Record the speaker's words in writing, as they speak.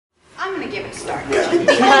give it a start. Yeah. Wait a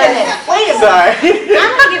minute. Sorry.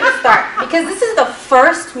 I'm going to give it a start because this is the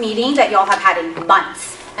first meeting that y'all have had in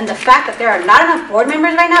months. And the fact that there are not enough board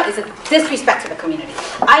members right now is a disrespect to the community.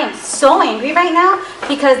 I am so angry right now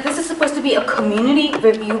because this is supposed to be a community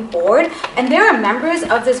review board, and there are members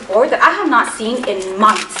of this board that I have not seen in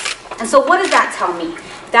months. And so what does that tell me?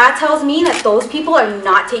 That tells me that those people are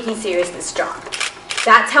not taking serious this job.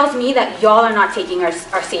 That tells me that y'all are not taking our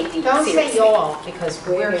safety Don't seriously. say y'all, because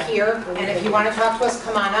we're here, and if you want to talk to us,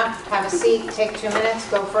 come on up, have a seat, take 2 minutes,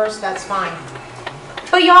 go first, that's fine.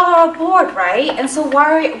 But y'all are a board, right? And so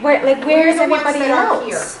where is everybody else?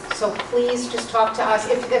 Here. So please just talk to us.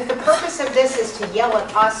 If the purpose of this is to yell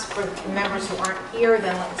at us for members who aren't here,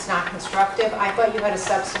 then it's not constructive. I thought you had a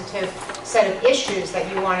substantive set of issues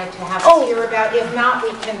that you wanted to have us hear about. If not,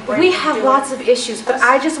 we can bring We have lots of issues, but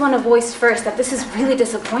I just want to voice first that this is really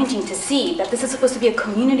disappointing to see that this is supposed to be a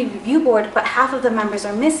community review board, but half of the members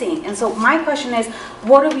are missing. And so my question is,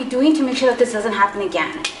 what are we doing to make sure that this doesn't happen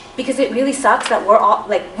again? Because it really sucks that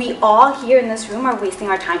we all here in this room are wasting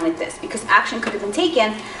our time with this, because action could have been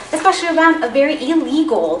taken, especially around a very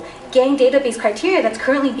illegal gang database criteria that's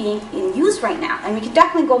currently being in use right now. And we could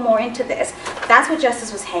definitely go more into this. That's what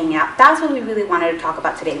Justice was hanging out. That's what we really wanted to talk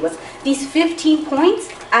about today, was these 15 points,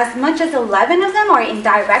 as much as 11 of them are in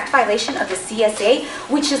direct violation of the CSA,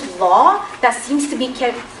 which is law that seems to be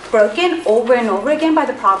kept broken over and over again by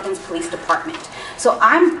the Providence Police Department. So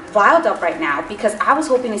I'm riled up right now because I was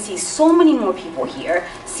hoping to see so many more people here,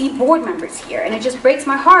 see board members here, and it just breaks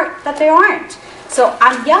my heart that they aren't. So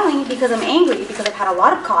I'm yelling because I'm angry, because I've had a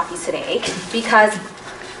lot of coffee today, because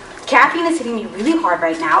caffeine is hitting me really hard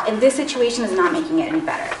right now, and this situation is not making it any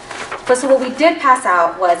better. But so what we did pass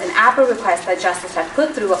out was an APRA request that Justice had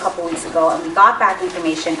put through a couple weeks ago, and we got back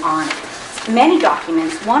information on many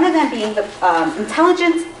documents, one of them being the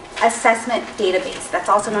intelligence assessment database, that's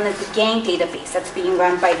also known as the gang database, that's being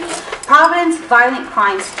run by the Providence Violent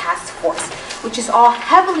Crimes Task Force, which is all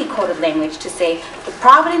heavily coded language to say the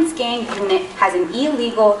Providence Gang Unit has an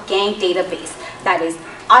illegal gang database that is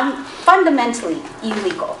fundamentally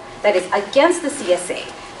illegal, that is against the CSA,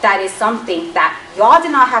 that is something that y'all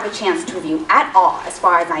did not have a chance to review at all, as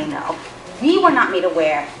far as I know. We were not made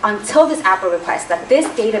aware until this APRA request that this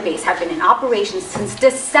database had been in operation since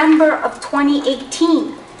December of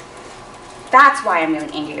 2018. That's why I'm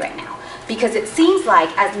really angry right now, because it seems like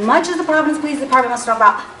as much as the Providence Police Department wants to talk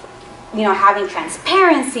about, having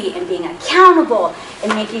transparency and being accountable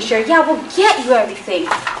and making sure, yeah, we'll get you everything,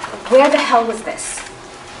 where the hell was this?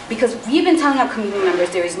 Because we've been telling our community members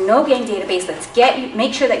there is no gang database. Let's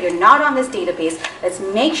make sure that you're not on this database. Let's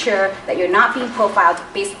make sure that you're not being profiled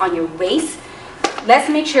based on your race. Let's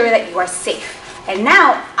make sure that you are safe. And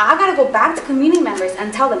now I gotta go back to community members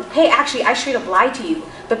and tell them, hey, actually, I straight up lied to you,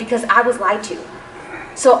 but because I was lied to.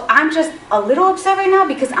 So I'm just a little upset right now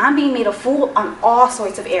because I'm being made a fool on all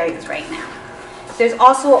sorts of areas right now. There's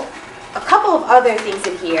also a couple of other things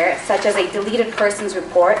in here, such as a deleted persons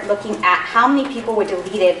report looking at how many people were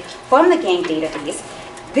deleted from the gang database.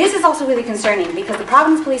 This is also really concerning because the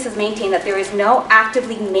Providence Police has maintained that there is no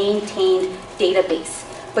actively maintained database.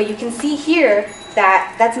 But you can see here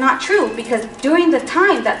that that's not true, because during the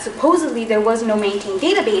time that supposedly there was no maintained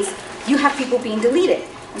database, you have people being deleted.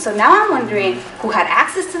 And so now I'm wondering who had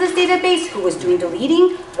access to this database, who was doing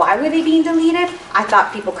deleting, why were they being deleted? I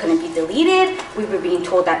thought people couldn't be deleted. We were being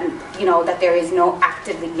told that, that there is no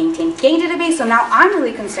actively maintained gang database. So now I'm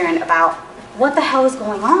really concerned about what the hell is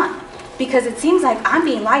going on, because it seems like I'm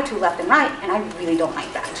being lied to left and right, and I really don't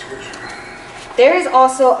like that. There is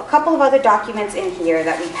also a couple of other documents in here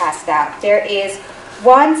that we passed out. There is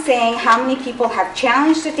one saying how many people have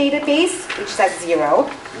challenged the database, which says 0.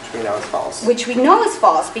 Which we know is false. Which we know is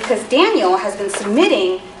false because Daniel has been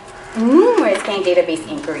submitting numerous gang database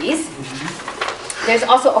inquiries. There's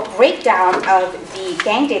also a breakdown of the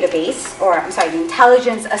gang database, the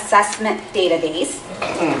intelligence assessment database,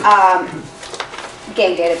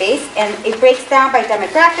 gang database, and it breaks down by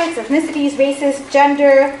demographics, ethnicities, races,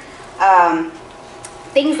 gender,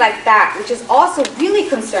 things like that, which is also really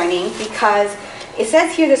concerning because it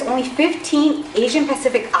says here there's only 15 Asian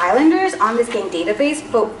Pacific Islanders on this gang database,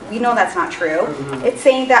 but we know that's not true. It's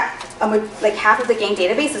saying that like half of the gang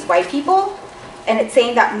database is white people, and it's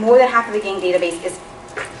saying that more than half of the gang database is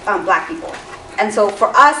black people. And so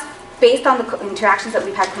for us, based on the interactions that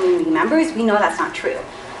we've had with community members, we know that's not true.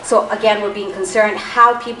 So again, we're being concerned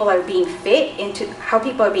how people are being how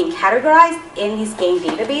people are being categorized in these gang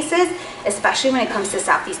databases, especially when it comes to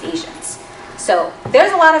Southeast Asians. So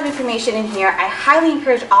there's a lot of information in here. I highly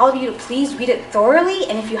encourage all of you to please read it thoroughly,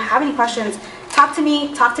 and if you have any questions, talk to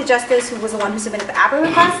me, talk to Justice, who was the one who submitted the APRA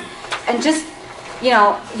request, and just you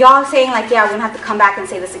know, y'all saying like, yeah, we're gonna have to come back and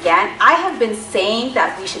say this again. I have been saying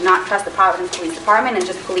that we should not trust the Providence Police Department and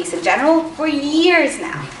just police in general for years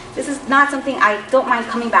now. This is not something I don't mind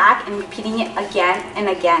coming back and repeating it again and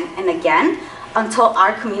again and again until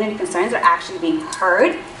our community concerns are actually being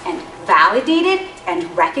heard and validated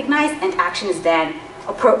and recognized, and action is then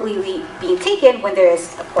appropriately being taken when there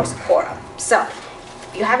is, of course, a quorum. So,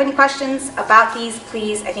 if you have any questions about these,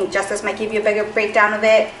 please, I think Justice might give you a bigger breakdown of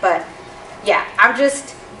it, but yeah, I'm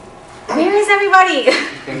just, where is everybody?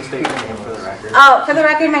 Can you state your name for the record? Oh, for the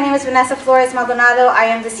record, my name is Vanessa Flores Maldonado. I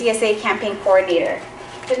am the CSA campaign coordinator.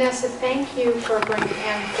 Vanessa, thank you for bringing,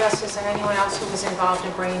 and Justice and anyone else who was involved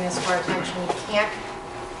in bringing this to our attention. We can't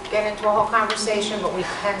get into a whole conversation, but we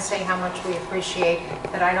can say how much we appreciate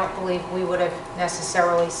that. I don't believe we would have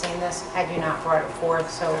necessarily seen this had you not brought it forth,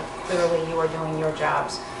 so clearly you are doing your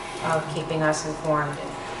jobs of keeping us informed,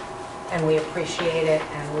 and we appreciate it,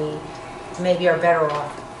 and we maybe are better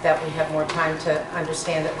off that we have more time to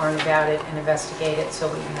understand it, learn about it, and investigate it so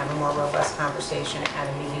we can have a more robust conversation at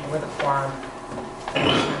a meeting with a quorum the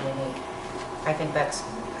next time we meet. I think that's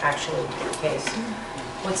actually the case.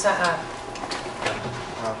 What's